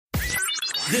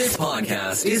This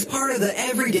podcast is part of the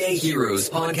Everyday Heroes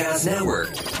Podcast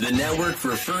Network, the network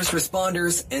for first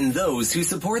responders and those who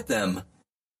support them.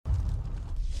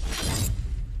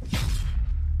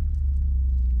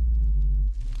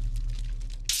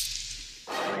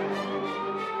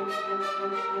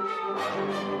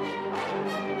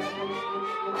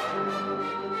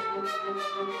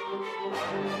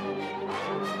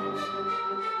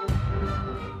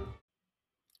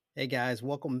 Hey guys,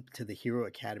 welcome to the Hero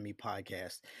Academy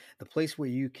podcast, the place where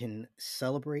you can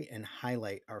celebrate and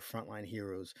highlight our frontline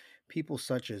heroes. People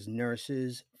such as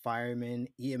nurses, firemen,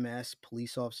 EMS,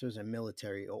 police officers, and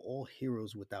military are all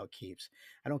heroes without capes.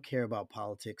 I don't care about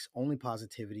politics, only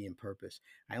positivity and purpose.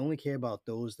 I only care about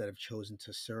those that have chosen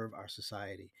to serve our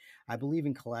society. I believe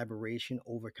in collaboration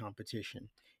over competition.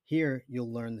 Here,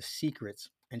 you'll learn the secrets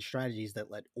and strategies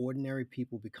that let ordinary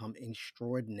people become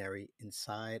extraordinary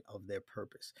inside of their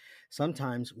purpose.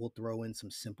 Sometimes we'll throw in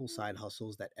some simple side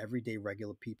hustles that everyday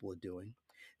regular people are doing,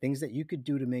 things that you could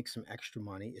do to make some extra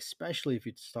money, especially if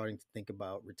you're starting to think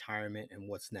about retirement and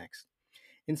what's next.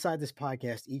 Inside this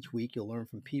podcast, each week you'll learn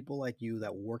from people like you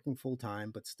that were working full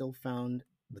time but still found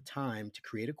the time to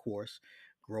create a course,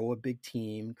 grow a big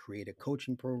team, create a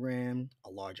coaching program, a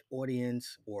large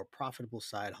audience, or a profitable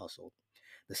side hustle.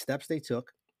 The steps they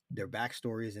took, their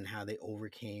backstories, and how they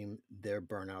overcame their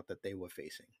burnout that they were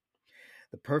facing.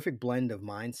 The perfect blend of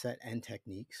mindset and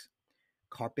techniques.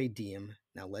 Carpe diem.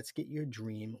 Now let's get your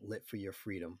dream lit for your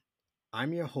freedom.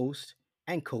 I'm your host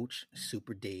and coach,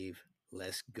 Super Dave.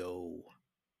 Let's go.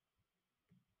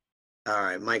 All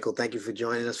right, Michael, thank you for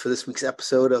joining us for this week's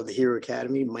episode of the Hero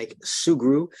Academy. Mike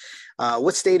Sugrue.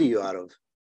 What state are you out of?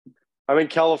 I'm in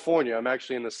California. I'm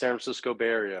actually in the San Francisco Bay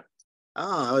Area.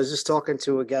 Oh, I was just talking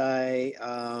to a guy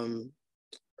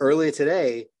earlier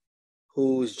today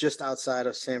who's just outside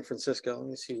of San Francisco. Let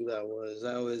me see who that was.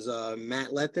 That was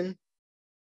Matt Letton.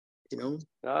 You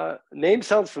know? Name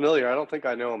sounds familiar. I don't think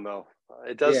I know him, though.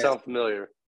 It does sound familiar.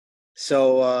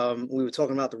 So we were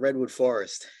talking about the Redwood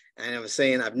Forest, and I was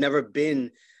saying I've never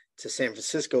been to San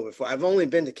Francisco before. I've only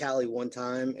been to Cali one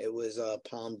time. It was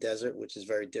Palm Desert, which is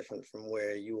very different from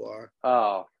where you are.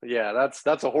 Oh, yeah,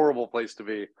 that's a horrible place to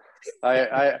be.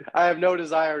 I have no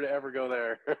desire to ever go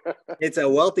there. It's a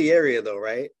wealthy area, though,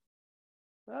 right?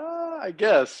 I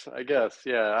guess.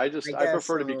 Yeah, I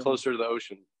prefer to be closer to the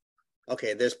ocean.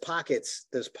 Okay, there's pockets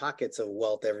of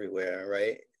wealth everywhere,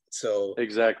 right? So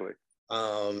exactly.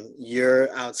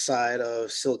 You're outside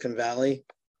of Silicon Valley?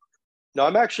 No,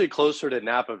 I'm actually closer to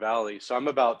Napa Valley, so I'm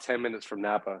about 10 minutes from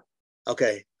Napa.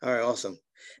 Okay, all right, awesome.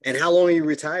 And how long are you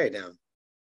retired now?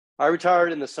 I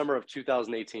retired in the summer of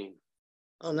 2018.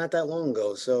 Oh, not that long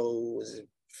ago. So was it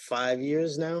 5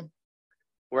 years now?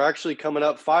 We're actually coming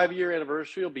up. 5-year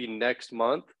anniversary will be next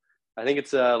month. I think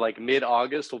it's like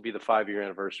mid-August will be the 5-year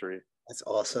anniversary. That's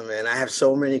awesome, man. I have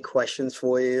so many questions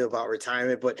for you about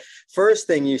retirement. But first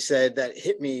thing you said that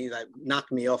hit me, that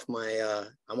knocked me off my,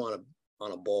 I'm on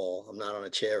a ball. I'm not on a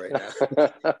chair right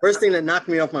now. First thing that knocked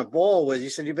me off my ball was you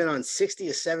said you've been on 60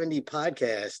 or 70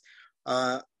 podcasts.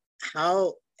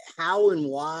 How and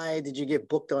why did you get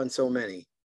booked on so many?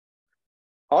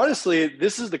 Honestly,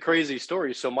 this is the crazy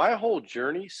story. So my whole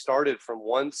journey started from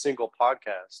one single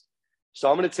podcast. So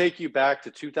I'm going to take you back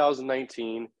to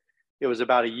 2019. It was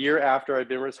about a year after I'd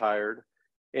been retired.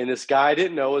 And this guy I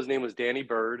didn't know, his name was Danny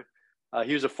Bird.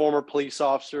 He was a former police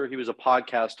officer. He was a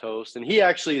podcast host. And he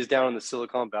actually is down in the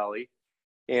Silicon Valley.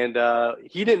 And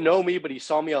he didn't know me, but he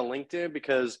saw me on LinkedIn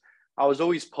because I was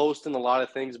always posting a lot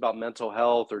of things about mental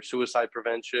health or suicide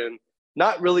prevention.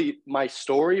 Not really my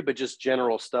story, but just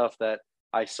general stuff that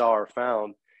I saw or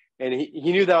found. And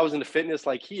he knew that I was into fitness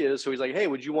like he is. So he's like, hey,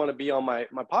 would you want to be on my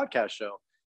podcast show?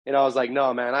 And I was like,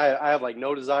 no, man, I have like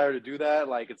no desire to do that.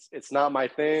 Like, it's not my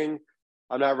thing.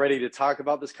 I'm not ready to talk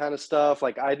about this kind of stuff.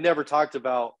 Like, I'd never talked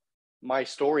about my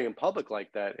story in public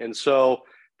like that. And so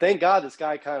thank God this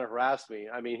guy kind of harassed me.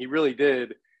 I mean, he really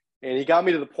did. And he got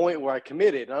me to the point where I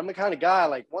committed. And I'm the kind of guy,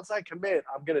 like, once I commit,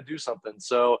 I'm going to do something.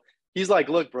 So he's like,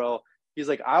 look, bro, he's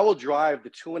like, I will drive the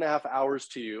 2.5 hours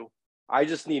to you. I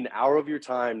just need an hour of your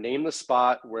time. Name the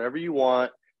spot wherever you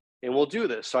want, and we'll do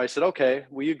this. So I said, okay,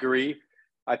 we agree.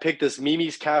 I picked this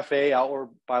Mimi's Cafe out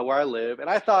by where I live. And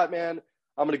I thought, man,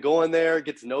 I'm going to go in there,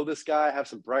 get to know this guy, have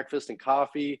some breakfast and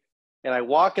coffee. And I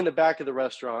walk in the back of the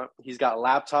restaurant. He's got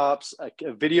laptops,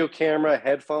 a video camera,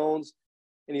 headphones.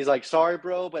 And he's like, sorry,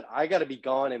 bro, but I got to be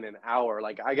gone in an hour.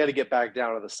 Like, I got to get back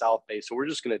down to the South Bay. So we're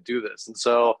just going to do this. And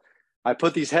so I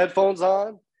put these headphones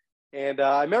on. And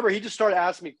I remember he just started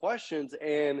asking me questions.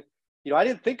 And, you know, I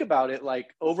didn't think about it,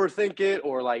 like overthink it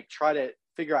or like try to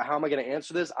figure out how am I going to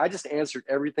answer this. I just answered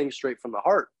everything straight from the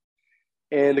heart.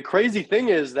 And the crazy thing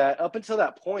is that up until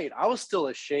that point, I was still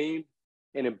ashamed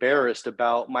and embarrassed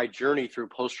about my journey through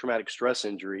post-traumatic stress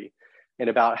injury and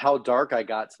about how dark I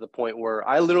got to the point where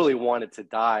I literally wanted to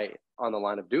die on the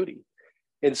line of duty.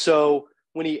 And so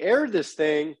when he aired this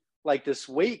thing, like this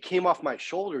weight came off my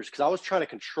shoulders because I was trying to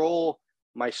control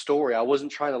my story. I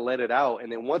wasn't trying to let it out.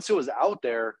 And then once it was out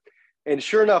there, and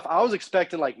sure enough, I was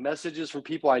expecting like messages from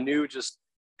people I knew, just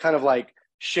kind of like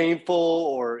shameful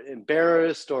or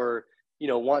embarrassed or,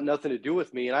 want nothing to do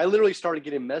with me. And I literally started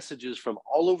getting messages from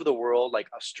all over the world, like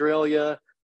Australia,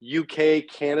 UK,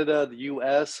 Canada, the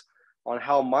US, on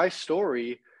how my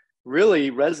story really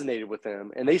resonated with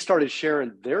them. And they started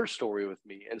sharing their story with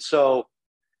me. And so,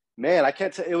 man, I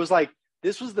can't tell, it was like,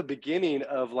 this was the beginning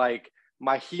of like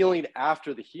my healing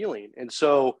after the healing. And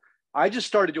so I just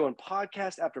started doing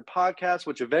podcast after podcast,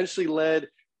 which eventually led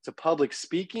to public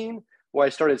speaking, where I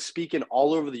started speaking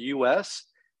all over the US.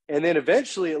 And then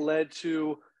eventually it led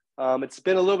to, it's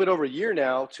been a little bit over a year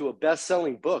now, to a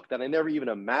best-selling book that I never even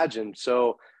imagined.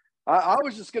 So I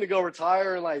was just going to go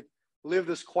retire and like live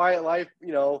this quiet life,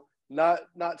 not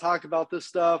talk about this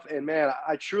stuff. And man,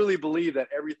 I truly believe that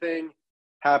everything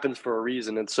happens for a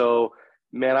reason. And so,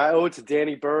 man, I owe it to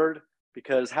Danny Bird,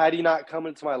 because had he not come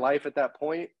into my life at that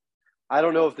point, I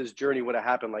don't know if this journey would have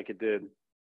happened like it did.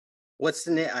 What's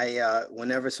the name?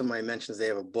 Whenever somebody mentions they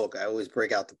have a book, I always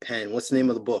break out the pen. What's the name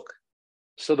of the book?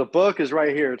 So the book is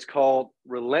right here. It's called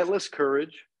Relentless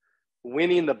Courage,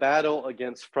 Winning the Battle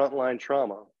Against Frontline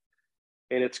Trauma.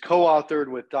 And it's co-authored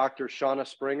with Dr. Shauna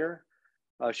Springer.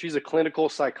 She's a clinical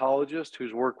psychologist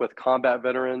who's worked with combat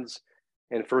veterans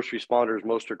and first responders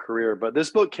most of her career. But this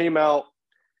book came out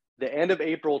the end of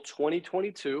April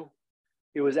 2022.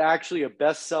 It was actually a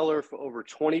bestseller for over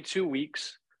 22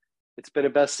 weeks. It's been a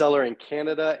bestseller in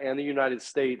Canada and the United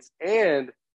States.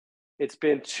 And it's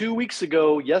been 2 weeks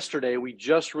ago, yesterday, we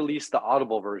just released the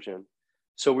Audible version.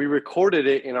 So we recorded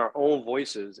it in our own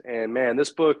voices. And man,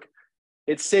 this book,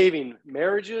 it's saving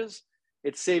marriages,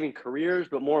 it's saving careers,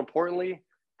 but more importantly,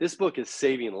 this book is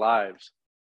saving lives.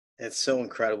 It's so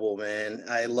incredible, man.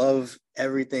 I love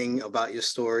everything about your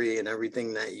story and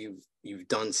everything that you've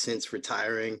done since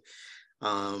retiring.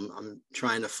 I'm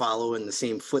trying to follow in the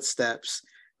same footsteps.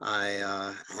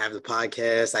 I have the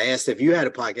podcast. I asked if you had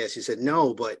a podcast. You said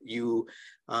no, but you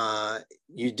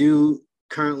do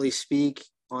currently speak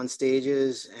on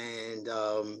stages, and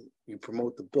you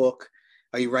promote the book.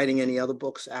 Are you writing any other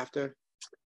books after?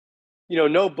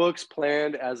 No books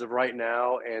planned as of right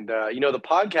now. And, the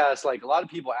podcast, like a lot of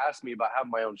people ask me about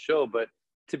having my own show, but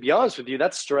to be honest with you,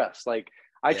 that's stress. Like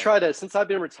I try to, since I've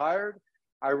been retired,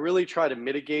 I really try to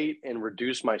mitigate and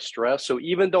reduce my stress. So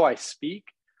even though I speak,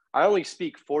 I only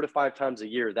speak 4 to 5 times a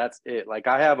year. That's it. Like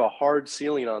I have a hard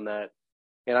ceiling on that.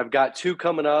 And I've got 2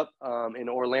 coming up in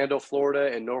Orlando,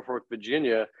 Florida and Norfolk,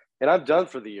 Virginia. And I'm done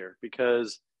for the year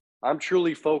because I'm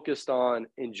truly focused on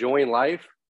enjoying life,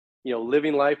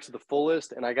 living life to the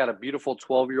fullest. And I got a beautiful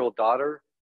 12-year-old daughter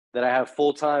that I have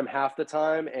full time half the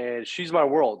time, and she's my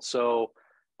world. So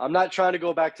I'm not trying to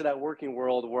go back to that working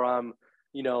world where I'm,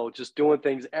 just doing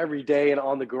things every day and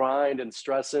on the grind and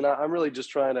stressing. I'm really just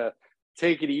trying to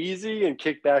take it easy and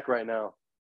kick back right now.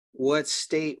 What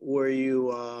state were you,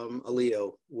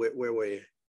 Alito? Where were you?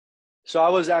 So I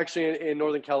was actually in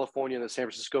Northern California in the San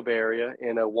Francisco Bay Area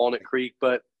in Walnut Creek.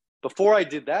 But before I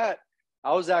did that,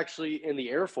 I was actually in the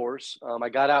Air Force. I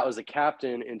got out as a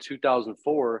captain in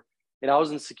 2004, and I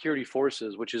was in security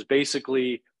forces, which is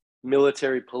basically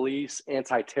military police,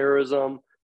 anti-terrorism,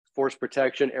 force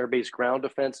protection, air-based ground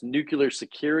defense, nuclear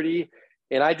security.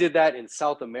 And I did that in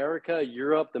South America,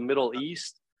 Europe, the Middle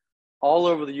East, all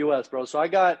over the US, bro. So I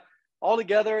got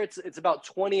altogether, it's about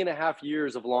 20 and a half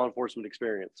years of law enforcement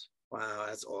experience. Wow,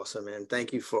 that's awesome, man.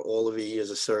 Thank you for all of your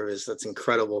years of service. That's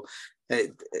incredible.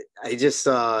 I just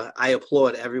I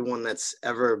applaud everyone that's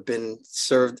ever been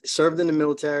served in the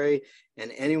military,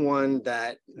 and anyone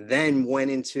that then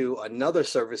went into another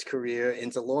service career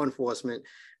into law enforcement.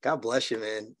 God bless you,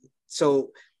 man. So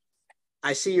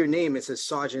I see your name. It says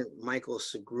Sergeant Michael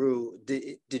Sugrue.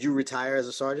 Did you retire as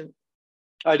a sergeant?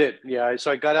 I did, yeah.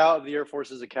 So I got out of the Air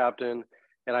Force as a captain,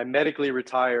 and I medically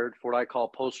retired for what I call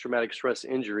post-traumatic stress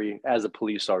injury as a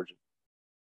police sergeant.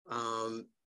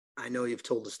 I know you've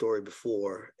told the story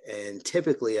before, and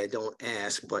typically I don't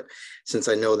ask, but since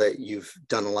I know that you've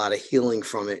done a lot of healing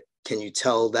from it, can you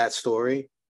tell that story?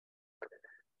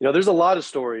 There's a lot of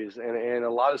stories and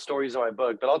a lot of stories in my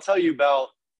book, but I'll tell you about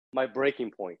my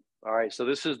breaking point. All right. So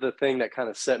this is the thing that kind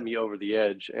of set me over the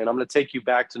edge. And I'm going to take you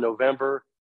back to November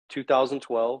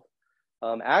 2012.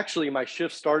 Actually, my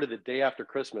shift started the day after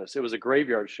Christmas. It was a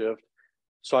graveyard shift.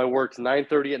 So I worked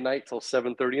 9:30 at night till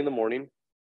 7:30 in the morning.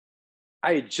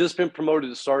 I had just been promoted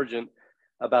to sergeant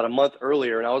about a month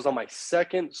earlier, and I was on my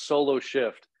second solo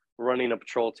shift running a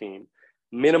patrol team,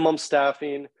 minimum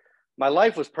staffing. My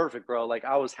life was perfect, bro. Like,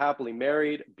 I was happily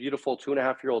married, beautiful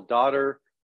 2.5-year-old daughter,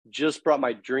 just brought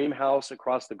my dream house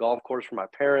across the golf course for my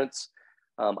parents.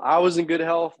 I was in good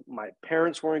health. My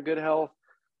parents were in good health.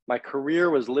 My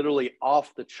career was literally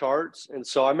off the charts. And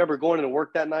so I remember going into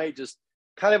work that night, just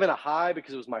kind of in a high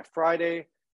because it was my Friday.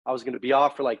 I was going to be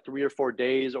off for like 3 or 4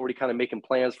 days, already kind of making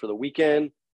plans for the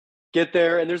weekend. Get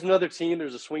there, and there's another team.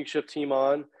 There's a swing shift team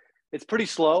on. It's pretty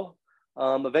slow.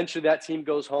 Eventually, that team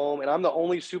goes home, and I'm the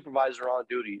only supervisor on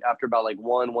duty after about like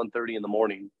 1:30 in the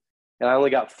morning. And I only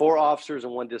got 4 officers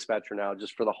and 1 dispatcher now,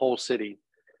 just for the whole city.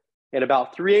 And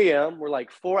about 3 a.m., we're like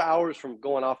 4 hours from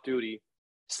going off duty.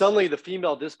 Suddenly, the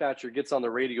female dispatcher gets on the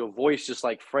radio, voice just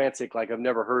like frantic, like I've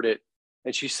never heard it.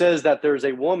 And she says that there's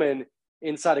a woman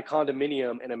inside a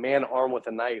condominium and a man armed with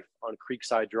a knife on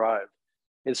Creekside Drive.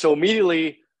 And so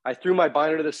immediately, I threw my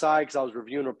binder to the side because I was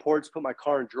reviewing reports, put my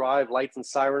car in drive, lights and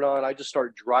siren on. I just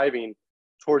start driving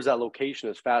towards that location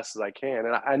as fast as I can.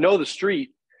 And I know the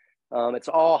street. It's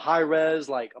all high res,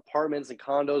 like apartments and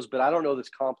condos, but I don't know this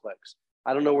complex.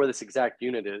 I don't know where this exact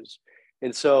unit is.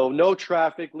 And so no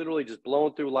traffic, literally just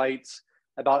blowing through lights.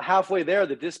 About halfway there,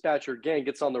 the dispatcher again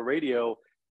gets on the radio,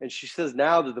 and she says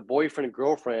now that the boyfriend and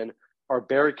girlfriend are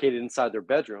barricaded inside their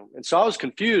bedroom. And so I was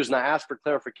confused, and I asked for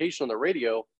clarification on the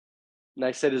radio. And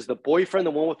I said, is the boyfriend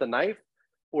the one with the knife,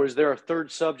 or is there a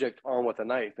third subject armed with a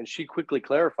knife? And she quickly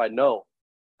clarified, no,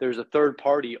 there's a third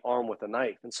party armed with a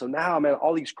knife. And so now, man,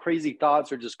 all these crazy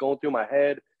thoughts are just going through my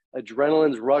head.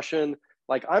 Adrenaline's rushing.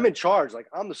 Like, I'm in charge. Like,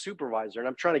 I'm the supervisor, and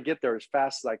I'm trying to get there as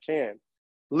fast as I can.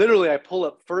 Literally, I pull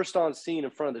up first on scene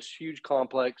in front of this huge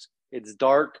complex. It's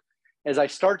dark. As I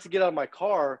start to get out of my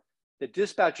car, the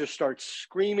dispatcher starts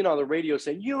screaming on the radio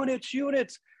saying,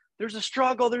 units, there's a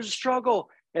struggle.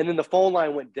 And then the phone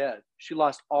line went dead. She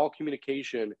lost all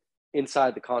communication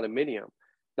inside the condominium.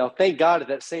 Now, thank God at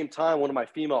that same time, one of my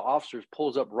female officers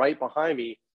pulls up right behind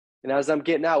me. And as I'm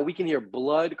getting out, we can hear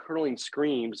blood-curdling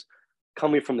screams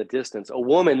coming from the distance. A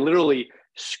woman literally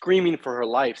screaming for her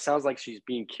life. Sounds like she's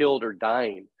being killed or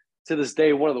dying. To this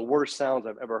day, one of the worst sounds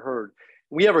I've ever heard.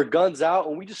 We have our guns out,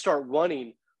 and we just start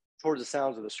running towards the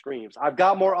sounds of the screams. I've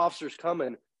got more officers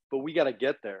coming, but we got to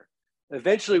get there.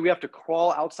 Eventually, we have to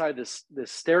crawl outside this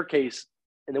staircase,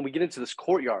 and then we get into this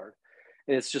courtyard.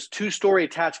 And it's just 2-story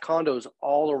attached condos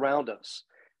all around us.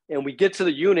 And we get to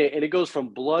the unit, and it goes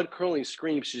from blood-curdling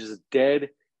screams to just dead,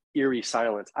 eerie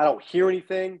silence. I don't hear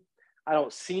anything. I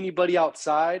don't see anybody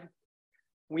outside.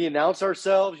 We announce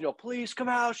ourselves, police, come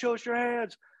out, show us your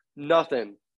hands.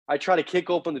 Nothing. I try to kick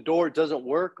open the door. It doesn't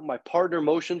work. My partner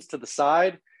motions to the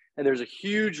side, and there's a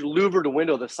huge louvered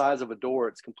window the size of a door.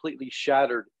 It's completely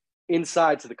shattered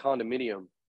inside to the condominium.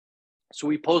 So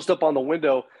we post up on the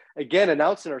window, again,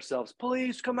 announcing ourselves,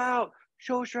 police, come out,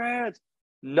 show us your hands.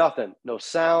 Nothing, no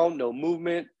sound, no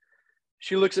movement.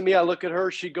 She looks at me, I look at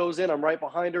her, she goes in, I'm right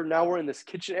behind her. Now we're in this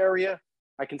kitchen area.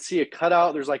 I can see a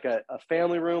cutout. There's like a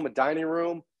family room, a dining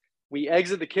room. We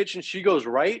exit the kitchen, she goes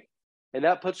right, and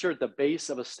that puts her at the base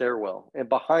of a stairwell. And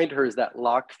behind her is that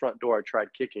locked front door I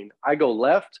tried kicking. I go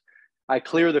left, I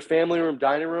clear the family room,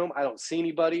 dining room. I don't see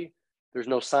anybody. There's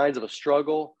no signs of a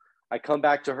struggle. I come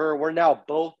back to her. We're now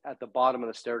both at the bottom of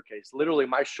the staircase. Literally,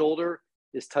 my shoulder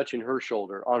is touching her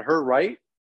shoulder. On her right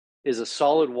is a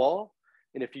solid wall.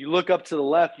 And if you look up to the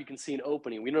left, you can see an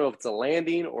opening. We don't know if it's a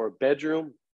landing or a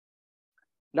bedroom.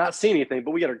 Not seeing anything,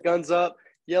 but we got our guns up,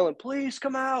 yelling, please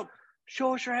come out,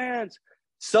 show us your hands.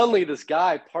 Suddenly, this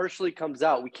guy partially comes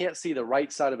out. We can't see the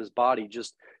right side of his body,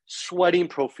 just sweating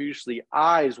profusely,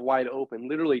 eyes wide open,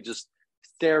 literally just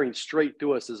staring straight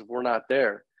through us as if we're not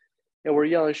there. And we're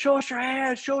yelling, show us your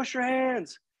hands, show us your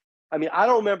hands. I mean, I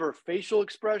don't remember facial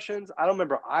expressions. I don't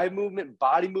remember eye movement,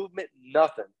 body movement,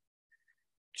 nothing.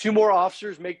 2 more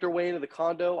officers make their way into the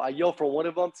condo. I yell for one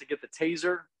of them to get the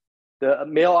taser. The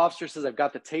male officer says, I've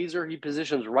got the taser. He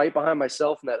positions right behind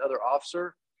myself and that other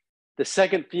officer. The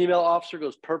second female officer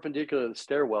goes perpendicular to the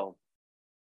stairwell.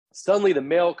 Suddenly, the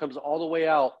male comes all the way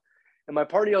out, and my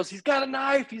partner yells, he's got a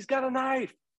knife, he's got a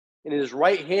knife. And in his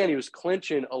right hand, he was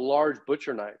clenching a large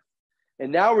butcher knife.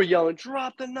 And now we're yelling,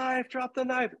 drop the knife, drop the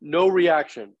knife. No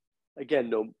reaction. Again,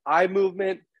 no eye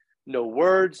movement, no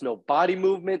words, no body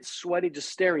movement, sweating, just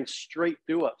staring straight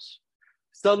through us.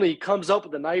 Suddenly, he comes up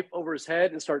with the knife over his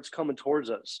head and starts coming towards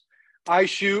us. I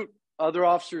shoot, other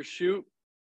officers shoot.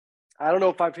 I don't know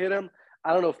if I've hit him.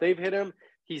 I don't know if they've hit him.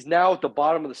 He's now at the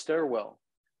bottom of the stairwell.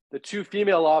 The 2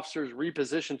 female officers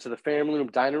repositioned to the family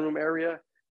room, dining room area.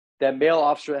 That male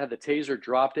officer that had the taser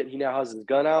dropped it. He now has his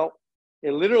gun out.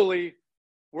 And literally,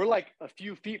 we're like a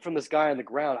few feet from this guy on the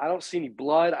ground. I don't see any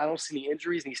blood. I don't see any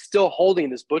injuries. And he's still holding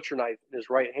this butcher knife in his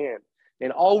right hand.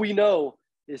 And all we know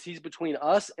is he's between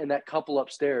us and that couple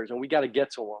upstairs, and we got to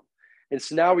get to him. And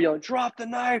so now we're yelling, drop the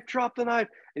knife, drop the knife.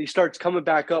 And he starts coming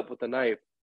back up with the knife.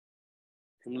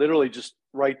 And literally just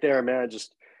right there, man,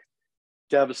 just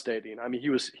devastating. I mean,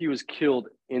 he was killed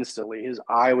instantly. His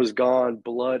eye was gone,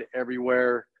 blood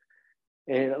everywhere.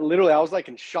 And literally, I was like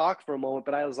in shock for a moment,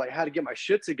 but I was like, I had to get my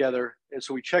shit together. And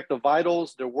so we checked the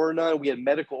vitals. There were none. We had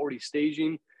medical already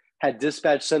staging, had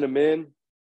dispatch send them in.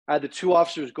 I had the 2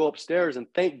 officers go upstairs, and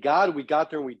thank God we got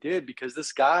there and we did, because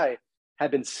this guy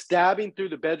had been stabbing through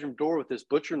the bedroom door with this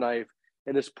butcher knife,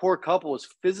 and this poor couple was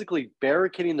physically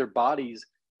barricading their bodies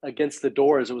against the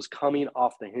door as it was coming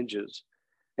off the hinges.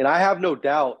 And I have no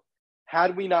doubt,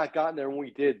 had we not gotten there when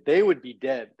we did, they would be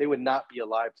dead. They would not be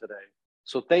alive today.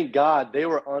 So thank God they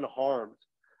were unharmed.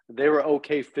 They were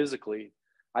okay physically.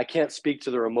 I can't speak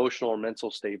to their emotional or mental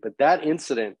state, but that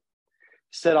incident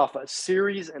set off a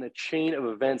series and a chain of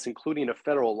events, including a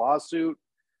federal lawsuit,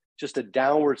 just a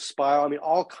downward spiral. I mean,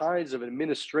 all kinds of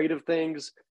administrative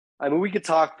things. I mean, we could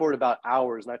talk for it about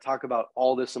hours, and I talk about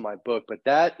all this in my book, but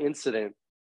that incident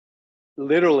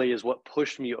literally is what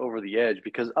pushed me over the edge,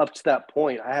 because up to that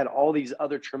point, I had all these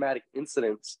other traumatic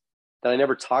incidents that I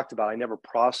never talked about. I never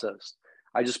processed.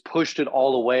 I just pushed it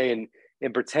all away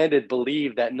and pretended,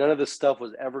 believed that none of this stuff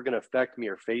was ever going to affect me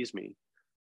or faze me.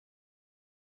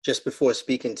 Just before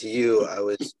speaking to you, I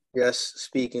was just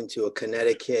speaking to a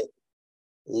Connecticut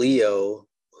Leo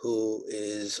who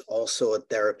is also a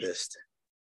therapist,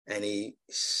 and he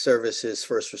services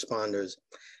first responders.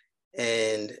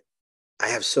 And I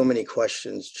have so many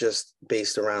questions just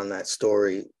based around that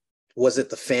story. Was it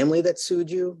the family that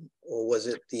sued you, or was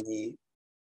it the...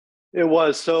 It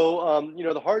was. So,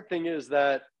 the hard thing is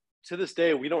that to this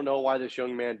day, we don't know why this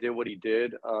young man did what he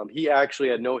did. He actually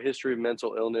had no history of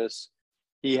mental illness.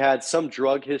 He had some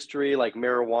drug history, like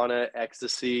marijuana,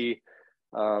 ecstasy,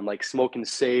 like smoking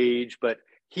sage. But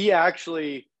he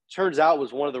actually, turns out,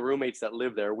 was one of the roommates that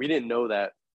lived there. We didn't know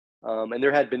that. And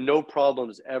there had been no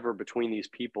problems ever between these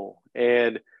people.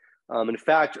 And in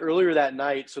fact, earlier that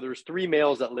night, so there was 3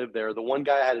 males that lived there. The one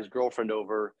guy had his girlfriend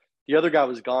over. The other guy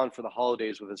was gone for the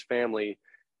holidays with his family.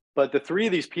 But the 3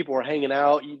 of these people were hanging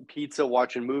out, eating pizza,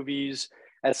 watching movies.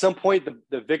 At some point,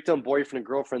 the victim, boyfriend and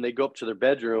girlfriend, they go up to their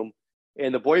bedroom,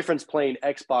 and the boyfriend's playing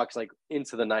Xbox like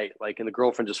into the night, and the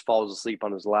girlfriend just falls asleep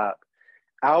on his lap.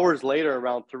 Hours later,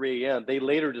 around 3 a.m., they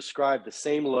later described the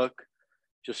same look,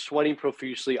 just sweating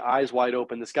profusely, eyes wide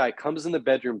open. This guy comes in the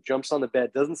bedroom, jumps on the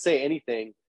bed, doesn't say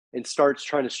anything, and starts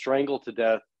trying to strangle to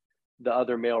death the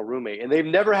other male roommate. And they've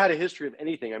never had a history of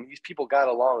anything. I mean, these people got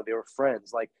along. They were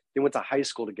friends. Like, they went to high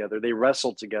school together. They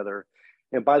wrestled together.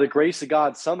 And by the grace of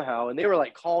God, somehow, and they were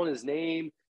like calling his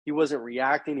name. He wasn't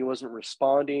reacting. He wasn't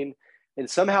responding. And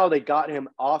somehow they got him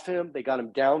off him. They got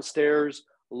him downstairs,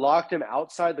 locked him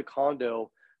outside the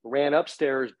condo, ran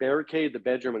upstairs, barricaded the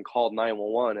bedroom, and called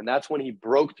 911. And that's when he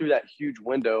broke through that huge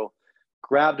window,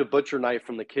 grabbed a butcher knife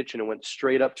from the kitchen, and went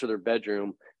straight up to their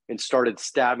bedroom and started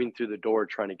stabbing through the door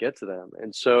trying to get to them.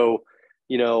 And so,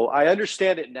 I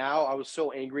understand it now. I was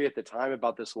so angry at the time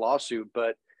about this lawsuit,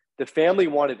 but the family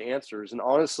wanted answers. And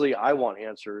honestly, I want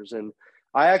answers. And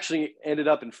I actually ended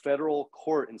up in federal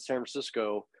court in San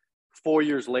Francisco 4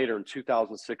 years later in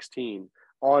 2016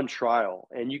 on trial.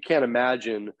 And you can't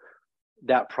imagine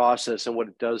that process and what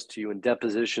it does to you in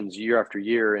depositions year after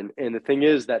year. And the thing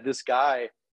is that this guy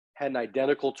had an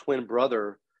identical twin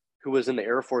brother who was in the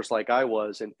Air Force like I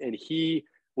was, and he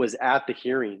was at the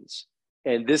hearings.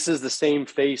 And this is the same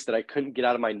face that I couldn't get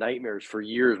out of my nightmares for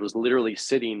years, was literally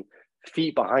sitting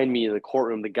feet behind me in the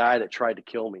courtroom, the guy that tried to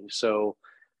kill me. So,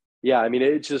 yeah, I mean,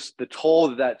 it's just, the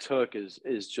toll that took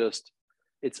is just,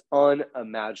 it's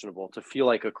unimaginable to feel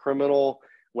like a criminal.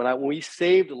 When we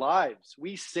saved lives,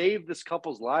 we saved this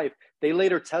couple's life. They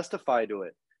later testified to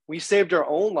it. We saved our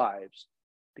own lives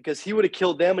because he would have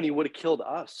killed them and he would have killed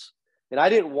us. And I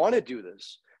didn't want to do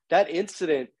this. That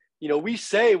incident, we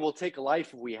say we'll take a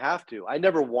life if we have to. I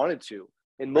never wanted to.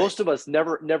 And most of us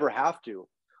never have to.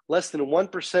 Less than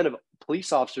 1% of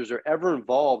police officers are ever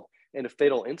involved in a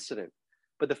fatal incident.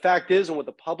 But the fact is, and what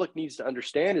the public needs to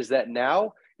understand, is that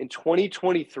now in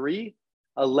 2023,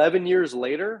 11 years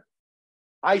later,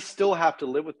 I still have to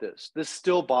live with this. This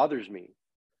still bothers me.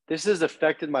 This has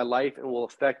affected my life and will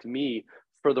affect me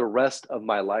for the rest of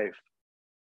my life.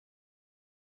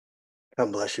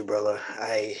 God bless you, brother.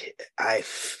 I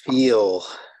feel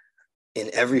in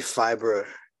every fiber,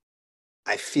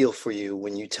 I feel for you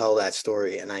when you tell that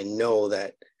story. And I know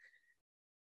that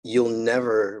you'll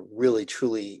never really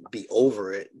truly be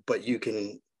over it, but you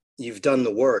can you've done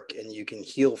the work and you can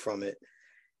heal from it,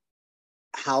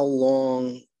 how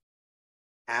long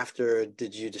after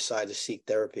did you decide to seek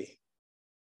therapy?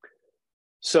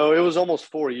 So it was almost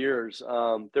 4 years.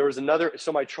 There was another,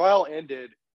 so my trial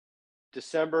ended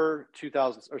September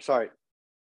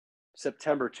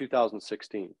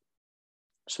 2016.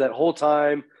 So that whole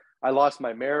time I lost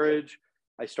my marriage.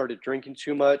 I started drinking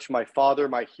too much. My father,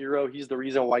 my hero, he's the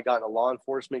reason why I got into law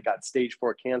enforcement, got stage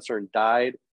 4 cancer and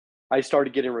died. I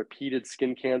started getting repeated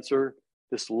skin cancer,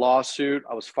 this lawsuit.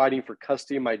 I was fighting for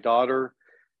custody of my daughter.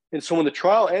 And so when the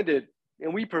trial ended,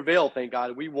 and we prevailed, thank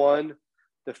God, we won.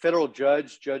 The federal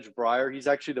judge, Judge Breyer, he's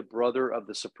actually the brother of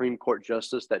the Supreme Court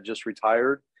justice that just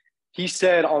retired. He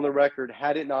said on the record,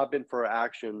 had it not been for our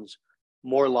actions,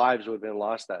 more lives would have been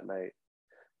lost that night.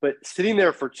 But sitting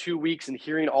there for 2 weeks and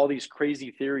hearing all these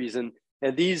crazy theories, and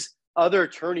these other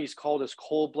attorneys called us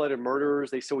cold-blooded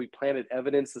murderers. They said we planted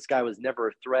evidence. This guy was never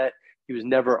a threat. He was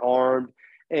never armed.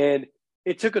 And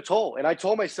it took a toll. And I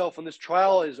told myself when this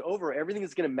trial is over, everything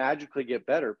is going to magically get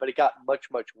better. But it got much,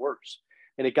 much worse.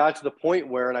 And it got to the point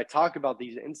where, and I talk about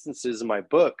these instances in my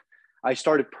book, I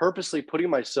started purposely putting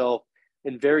myself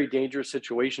in very dangerous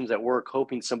situations at work,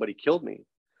 hoping somebody killed me.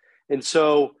 And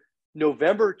so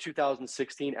November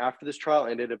 2016, after this trial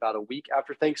ended, about a week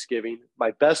after Thanksgiving,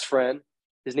 my best friend,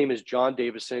 his name is John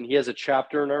Davison. He has a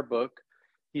chapter in our book.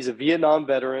 He's a Vietnam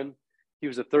veteran. He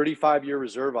was a 35-year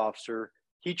reserve officer.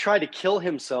 He tried to kill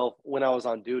himself when I was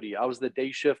on duty. I was the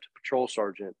day shift patrol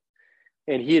sergeant.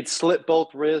 And he had slit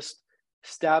both wrists,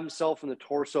 stabbed himself in the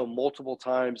torso multiple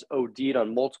times, OD'd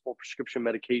on multiple prescription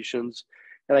medications.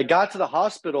 And I got to the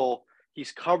hospital.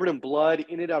 He's covered in blood,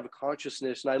 in and out of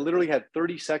consciousness. And I literally had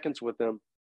 30 seconds with him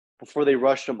before they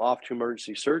rushed him off to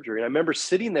emergency surgery. And I remember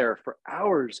sitting there for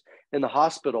hours in the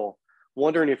hospital,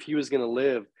 wondering if he was going to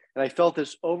live. And I felt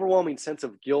this overwhelming sense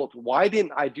of guilt. Why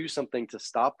didn't I do something to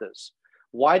stop this?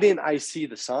 Why didn't I see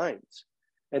the signs?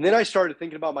 And then I started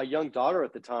thinking about my young daughter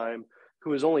at the time, who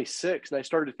was only 6. And I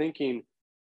started thinking,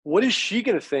 what is she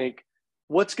going to think?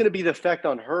 What's going to be the effect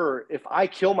on her if I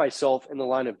kill myself in the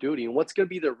line of duty? And what's going to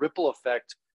be the ripple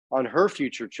effect on her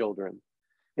future children?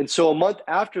 And so a month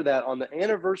after that, on the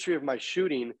anniversary of my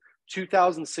shooting,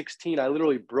 2016, I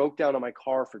literally broke down in my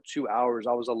car for 2 hours.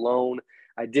 I was alone.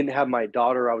 I didn't have my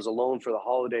daughter. I was alone for the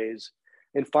holidays.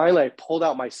 And finally, I pulled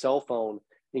out my cell phone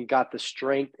and got the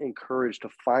strength and courage to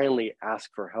finally ask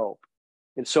for help.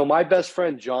 And so my best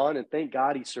friend, John, and thank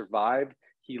God he survived,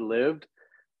 he lived,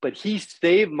 but he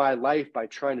saved my life by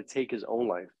trying to take his own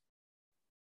life.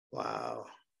 Wow.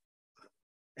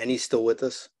 And he's still with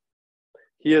us?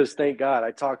 He is, thank God.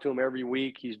 I talk to him every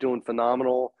week. He's doing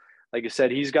phenomenal. Like I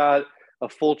said, he's got a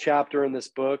full chapter in this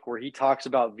book where he talks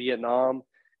about Vietnam.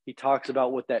 He talks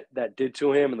about what that did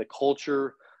to him and the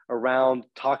culture around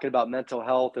talking about mental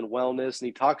health and wellness. And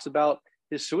he talks about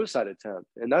his suicide attempt.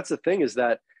 And that's the thing, is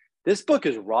that this book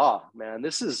is raw, man.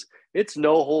 It's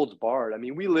no holds barred. I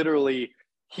mean, we literally,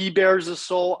 he bears a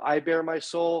soul, I bear my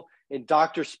soul, and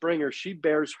Dr. Springer, she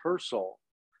bears her soul.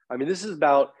 I mean, this is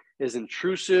about as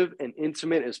intrusive and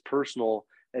intimate, as personal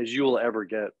as you will ever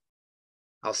get.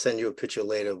 I'll send you a picture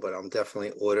later, but I'm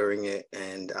definitely ordering it.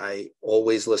 And I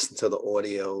always listen to the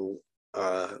audio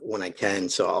when I can.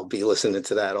 So I'll be listening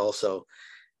to that also.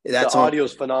 The audio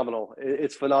is phenomenal.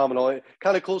 It's phenomenal.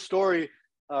 Kind of cool story.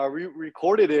 We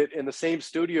recorded it in the same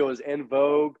studio as En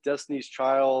Vogue, Destiny's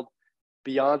Child,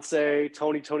 Beyonce,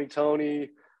 Tony,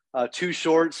 Too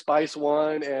Short, Spice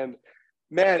One. And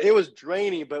man, it was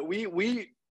draining, but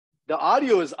the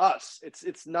audio is us.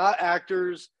 It's not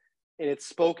actors, and it's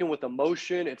spoken with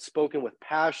emotion. It's spoken with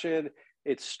passion.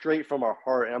 It's straight from our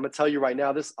heart. And I'm going to tell you right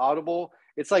now, this Audible,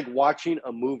 it's like watching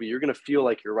a movie. You're going to feel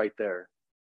like you're right there.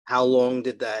 How long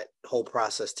did that whole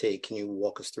process take? Can you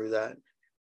walk us through that?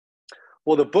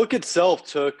 Well, the book itself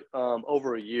took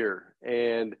over a year,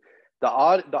 and the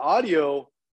audio,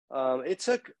 it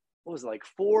took, what was it, like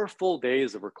 4 full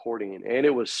days of recording. And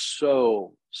it was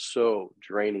so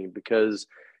draining because,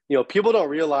 people don't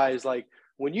realize, like,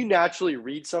 when you naturally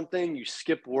read something, you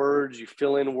skip words, you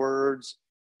fill in words.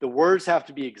 The words have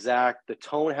to be exact. The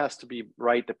tone has to be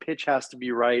right. The pitch has to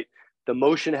be right. The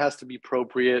motion has to be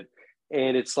appropriate.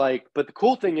 And it's like, but the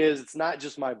cool thing is, it's not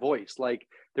just my voice. Like,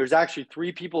 there's actually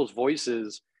 3 people's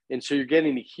voices. And so you're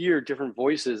getting to hear different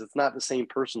voices. It's not the same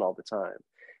person all the time.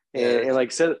 And like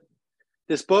I said,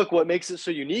 this book, what makes it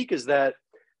so unique is that,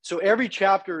 so every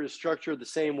chapter is structured the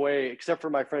same way, except for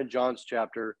my friend John's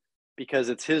chapter, because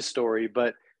it's his story.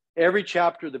 But every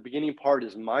chapter, the beginning part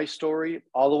is my story,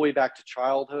 all the way back to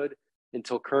childhood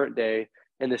until current day.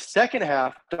 And the second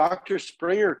half, Dr.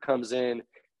 Springer comes in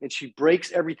and she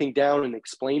breaks everything down and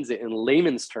explains it in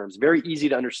layman's terms, very easy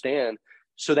to understand,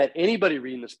 so that anybody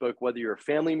reading this book, whether you're a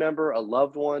family member, a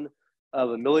loved one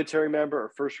of a military member or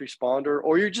first responder,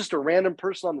 or you're just a random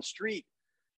person on the street,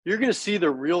 you're going to see the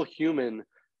real human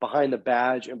behind the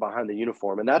badge and behind the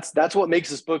uniform. And that's what makes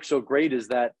this book so great, is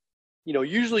that, you know,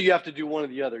 usually you have to do one or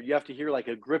the other. You have to hear like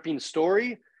a gripping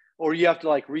story, or you have to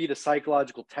like read a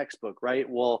psychological textbook, right?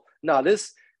 Well, no,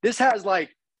 this has like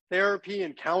therapy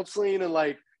and counseling and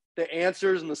like the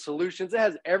answers and the solutions. It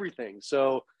has everything.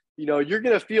 So, you know, you're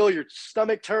going to feel your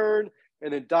stomach turn,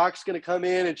 and then Doc's going to come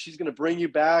in and she's going to bring you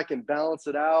back and balance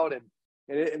it out.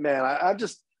 Man, I'm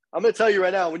going to tell you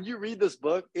right now, when you read this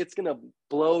book, it's going to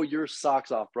blow your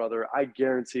socks off, brother. I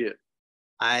guarantee it.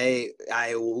 I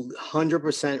will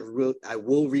 100%. I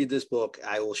will read this book.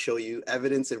 I will show you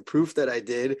evidence and proof that I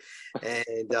did,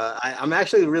 and I'm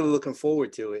actually really looking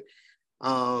forward to it.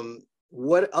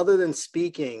 What, other than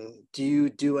speaking, do you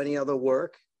do any other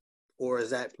work, or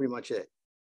is that pretty much it?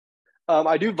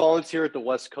 I do volunteer at the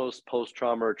West Coast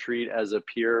Post-Trauma Retreat as a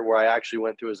peer, where I actually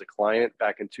went through as a client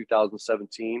back in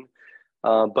 2017.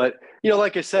 But, you know,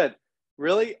 like I said,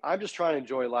 really, I'm just trying to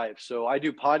enjoy life. So I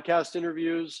do podcast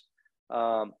interviews.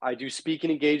 I do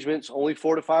speaking engagements, only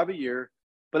 4 to 5 a year.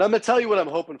 But I'm going to tell you what I'm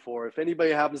hoping for, if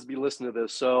anybody happens to be listening to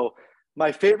this. So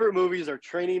my favorite movies are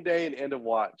Training Day and End of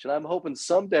Watch. And I'm hoping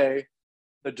someday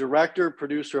the director,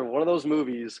 producer of one of those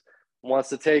movies wants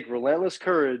to take Relentless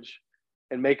Courage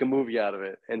and make a movie out of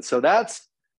it. And so that's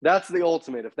the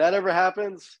ultimate. If that ever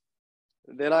happens,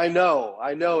 then I know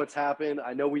it's happened.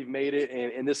 I know we've made it.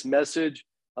 And this message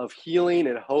of healing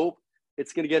and hope,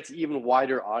 it's going to get to even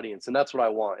wider audience. And that's what I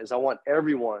want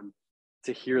everyone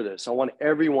to hear this. I want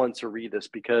everyone to read this,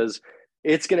 because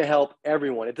it's going to help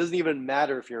everyone. It doesn't even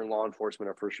matter if you're in law enforcement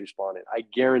or first responding. I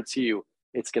guarantee you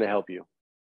it's going to help you.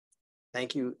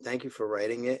 Thank you for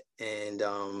writing it. And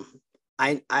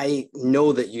I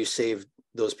know that you saved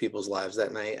those people's lives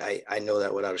that night. I know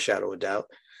that without a shadow of a doubt.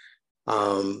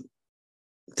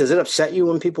 Does it upset you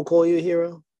when people call you a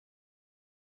hero?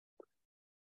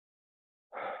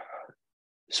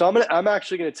 So I'm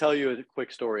actually gonna tell you a quick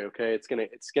story, okay? It's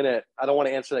gonna. I don't want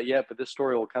to answer that yet, but this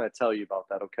story will kind of tell you about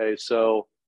that, okay? So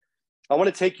I want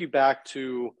to take you back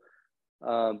to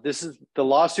this is the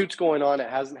lawsuit's going on. It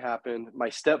hasn't happened. My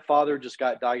stepfather just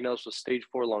got diagnosed with stage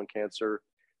 4 lung cancer.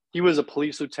 He was a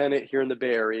police lieutenant here in the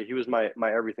Bay Area. He was my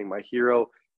everything, my hero.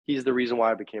 He's the reason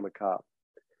why I became a cop.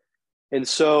 And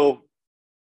so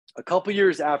a couple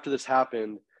years after this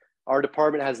happened, our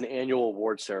department has an annual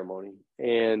award ceremony.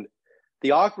 And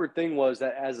the awkward thing was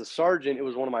that as a sergeant, it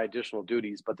was one of my additional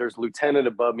duties, but there's a lieutenant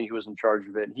above me who was in charge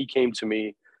of it. And he came to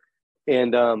me.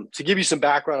 And to give you some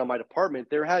background on my department,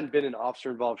 there hadn't been an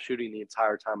officer-involved shooting the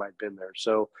entire time I'd been there.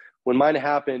 So when mine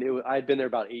happened, I'd been there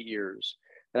about 8 years.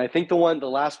 And I think the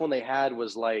last one they had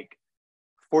was like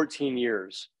 14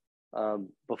 years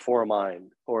before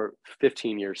mine, or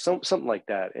 15 years, something like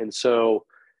that. And so,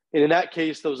 and in that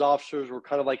case, those officers were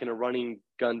kind of like in a running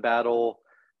gun battle,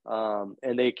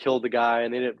 and they killed the guy,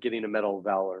 and they ended up getting a Medal of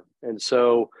Valor. And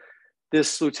so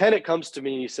this lieutenant comes to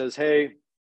me and he says, "Hey,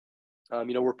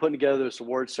 you know, we're putting together this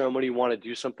award ceremony. We want to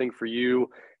do something for you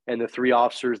and the 3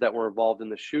 officers that were involved in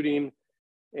the shooting.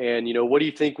 And, you know, what do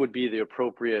you think would be the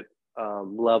appropriate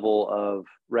level of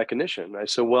recognition?" I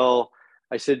said, "Well,"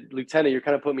 I said, "Lieutenant, you're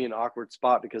kind of putting me in an awkward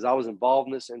spot because I was involved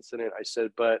in this incident." I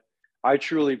said, "But I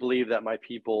truly believe that my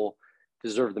people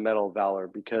deserve the Medal of Valor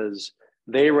because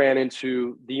they ran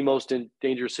into the most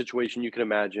dangerous situation you can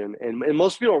imagine." And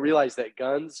most people don't realize that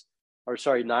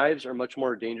knives are much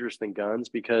more dangerous than guns,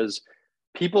 because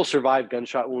people survive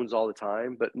gunshot wounds all the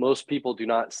time, but most people do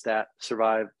not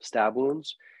survive stab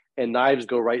wounds. And knives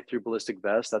go right through ballistic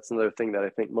vests. That's another thing that I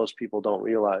think most people don't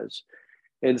realize.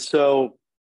 And so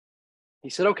he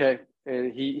said, "Okay."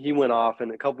 And he went off.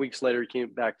 And a couple weeks later, he came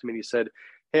back to me and he said,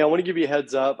 "Hey, I want to give you a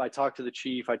heads up. I talked to the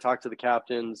chief. I talked to the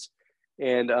captains.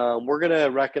 And we're going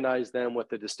to recognize them with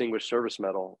the Distinguished Service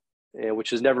Medal,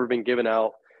 which has never been given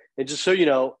out. And just so you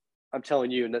know, I'm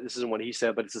telling you, and this isn't what he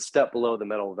said, but it's a step below the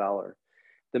Medal of Valor.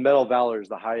 The Medal of Valor is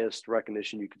the highest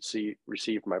recognition you could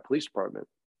receive from my police department."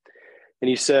 And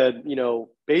he said, you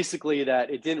know, basically that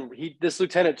this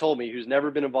lieutenant told me, who's never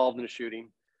been involved in a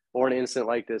shooting or an incident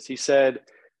like this. He said,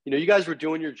 "You know, you guys were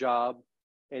doing your job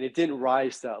and it didn't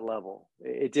rise to that level.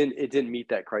 It didn't meet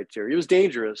that criteria. It was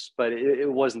dangerous, but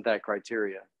it wasn't that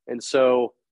criteria." And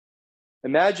so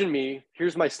imagine me,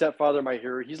 here's my stepfather, my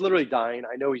hero. He's literally dying.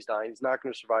 I know he's dying. He's not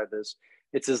going to survive this.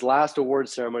 It's his last award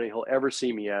ceremony he'll ever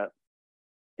see me at.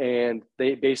 And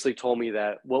they basically told me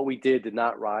that what we did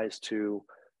not rise to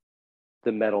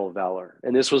the Medal of Valor.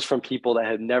 And this was from people that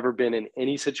had never been in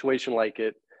any situation like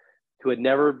it, who had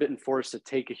never been forced to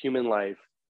take a human life.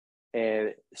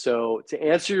 And so to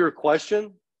answer your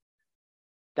question,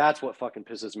 that's what fucking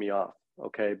pisses me off.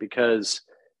 Okay. Because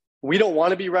we don't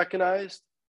want to be recognized,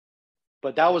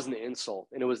 but that was an insult.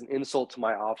 And it was an insult to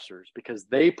my officers because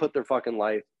they put their fucking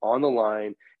life on the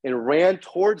line and ran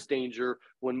towards danger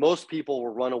when most people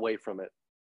will run away from it.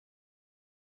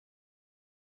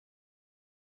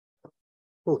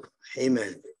 Oh,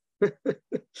 amen.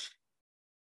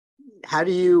 How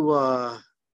do you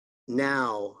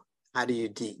now? How do you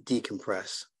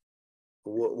decompress?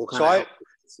 What kind of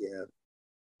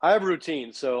I have a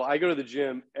routine. So I go to the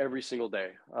gym every single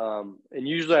day. And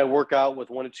usually I work out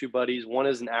with 1 or 2 buddies. One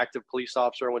is an active police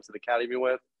officer I went to the academy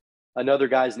with. Another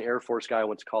guy is an Air Force guy I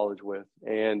went to college with.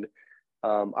 And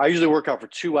I usually work out for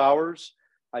 2 hours.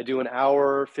 I do an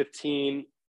hour, 15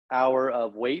 hour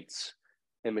of weights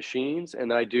and machines. And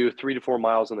then I do 3 to 4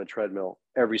 miles on the treadmill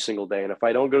every single day. And if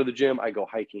I don't go to the gym, I go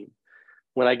hiking.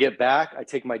 When I get back, I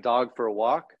take my dog for a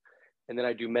walk, and then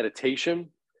I do meditation.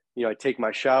 You know, I take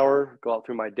my shower, go out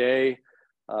through my day.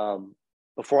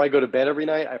 Before I go to bed every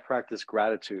night, I practice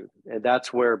gratitude. And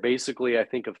that's where basically I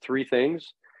think of 3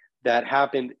 things that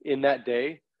happened in that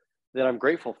day that I'm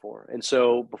grateful for. And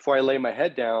so before I lay my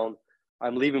head down,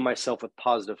 I'm leaving myself with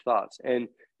positive thoughts. And,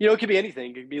 you know, it could be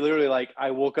anything. It could be literally like,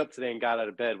 I woke up today and got out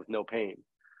of bed with no pain.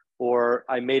 Or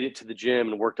I made it to the gym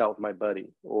and worked out with my buddy.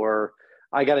 Or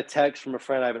I got a text from a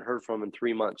friend I haven't heard from in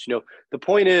 3 months. You know, the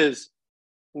point is,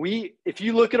 if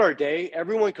you look at our day,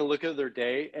 everyone can look at their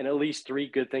day and at least 3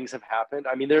 good things have happened.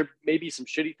 I mean, there may be some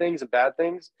shitty things and bad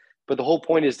things, but the whole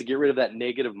point is to get rid of that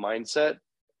negative mindset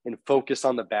and focus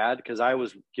on the bad, because I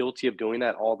was guilty of doing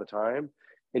that all the time,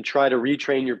 and try to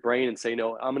retrain your brain and say,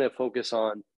 no, I'm going to focus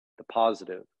on the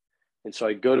positive. And so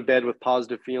I go to bed with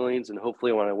positive feelings, and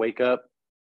hopefully when I wake up,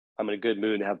 I'm in a good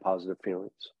mood and have positive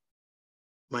feelings.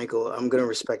 Michael, I'm going to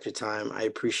respect your time. I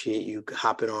appreciate you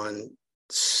hopping on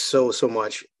so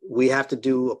much. We have to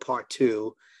do a part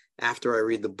 2 after I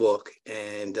read the book,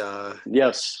 and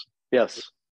yes,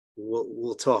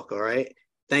 we'll talk. All right.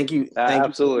 Thank you.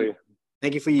 Absolutely.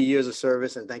 Thank you for your years of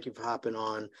service, and thank you for hopping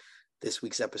on this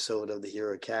week's episode of the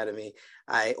Hero Academy.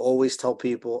 I always tell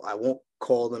people I won't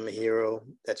call them a hero.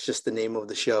 That's just the name of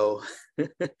the show.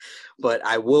 But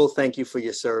I will thank you for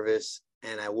your service,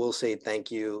 and I will say thank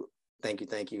you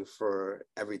for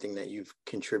everything that you've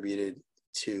contributed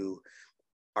to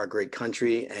our great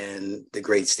country and the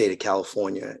great state of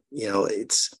California. You know,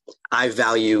 I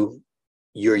value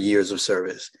your years of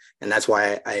service, and that's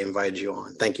why I invited you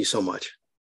on. Thank you so much.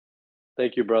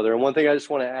 Thank you, brother. And one thing I just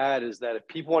want to add is that if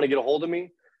people want to get a hold of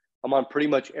me, I'm on pretty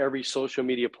much every social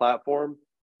media platform.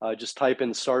 Just type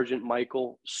in Sergeant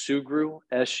Michael Sugrue,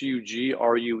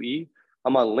 Sugrue.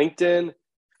 I'm on LinkedIn,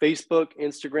 Facebook,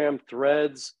 Instagram,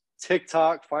 Threads,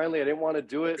 TikTok. Finally, I didn't want to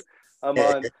do it. I'm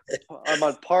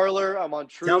on Parler. I'm on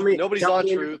Truth. Nobody's on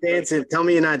Truth. Tell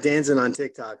me you're not dancing on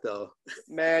TikTok, though.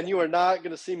 Man, you are not going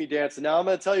to see me dancing. Now, I'm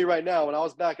going to tell you right now, when I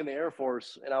was back in the Air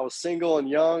Force and I was single and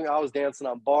young, I was dancing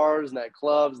on bars and at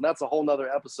clubs, and that's a whole nother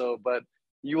episode. But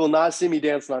you will not see me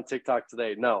dancing on TikTok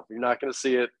today. No, you're not going to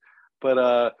see it.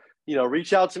 But, you know,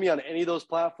 reach out to me on any of those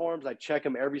platforms. I check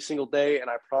them every single day, and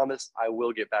I promise I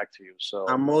will get back to you. So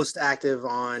I'm most active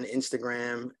on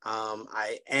Instagram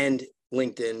and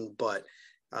LinkedIn, but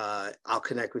I'll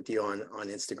connect with you on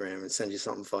Instagram and send you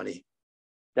something funny.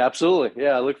 Absolutely.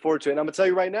 Yeah, I look forward to it. And I'm going to tell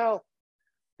you right now,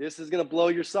 this is going to blow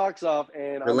your socks off.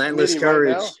 And relentless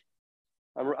courage.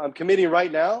 I'm committing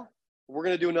right now. We're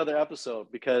going to do another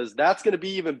episode, because that's going to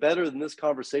be even better than this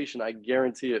conversation. I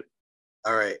guarantee it.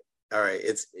 All right.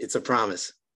 It's a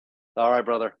promise. All right,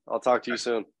 brother. I'll talk to you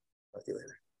soon. Talk to you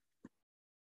later.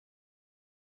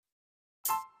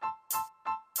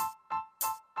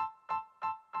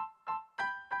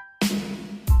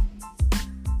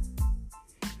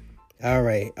 All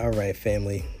right,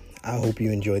 family. I hope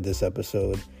you enjoyed this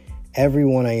episode.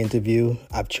 Everyone I interview,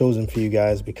 I've chosen for you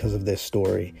guys because of their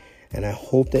story, and I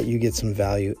hope that you get some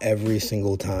value every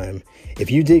single time.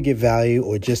 If you did get value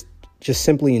or just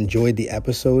simply enjoyed the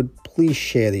episode, please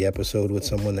share the episode with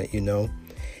someone that you know.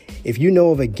 If you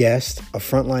know of a guest, a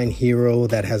frontline hero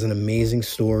that has an amazing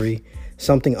story,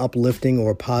 something uplifting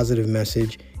or a positive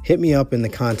message, hit me up in the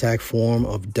contact form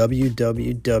of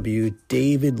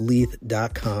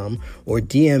www.davidleith.com or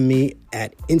DM me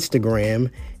at Instagram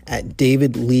at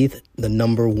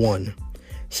davidleith1.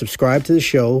 Subscribe to the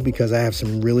show, because I have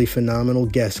some really phenomenal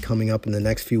guests coming up in the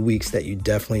next few weeks that you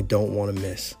definitely don't want to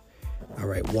miss. All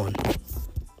right, 1.